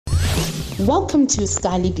Welcome to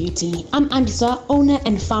SkyLi Beauty. I'm Andisa, owner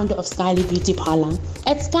and founder of SkyLi Beauty Parlour.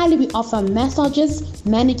 At SkyLi, we offer massages,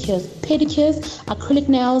 manicures, pedicures, acrylic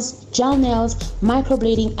nails, gel nails,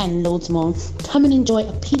 microblading, and loads more. Come and enjoy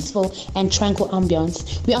a peaceful and tranquil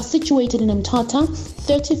ambience. We are situated in Mthatha,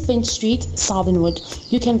 30 Finch Street, Southernwood.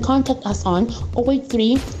 You can contact us on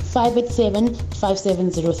 083 587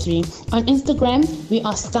 5703. On Instagram, we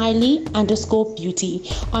are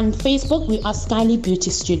SkyLi_beauty. On Facebook, we are SkyLi Beauty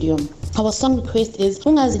Studio. Our song request is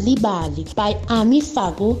Ungazilibali by Ami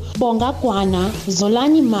Fagu, Bonga Kwana,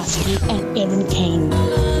 Zolani Maski, and Aaron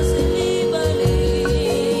Kane.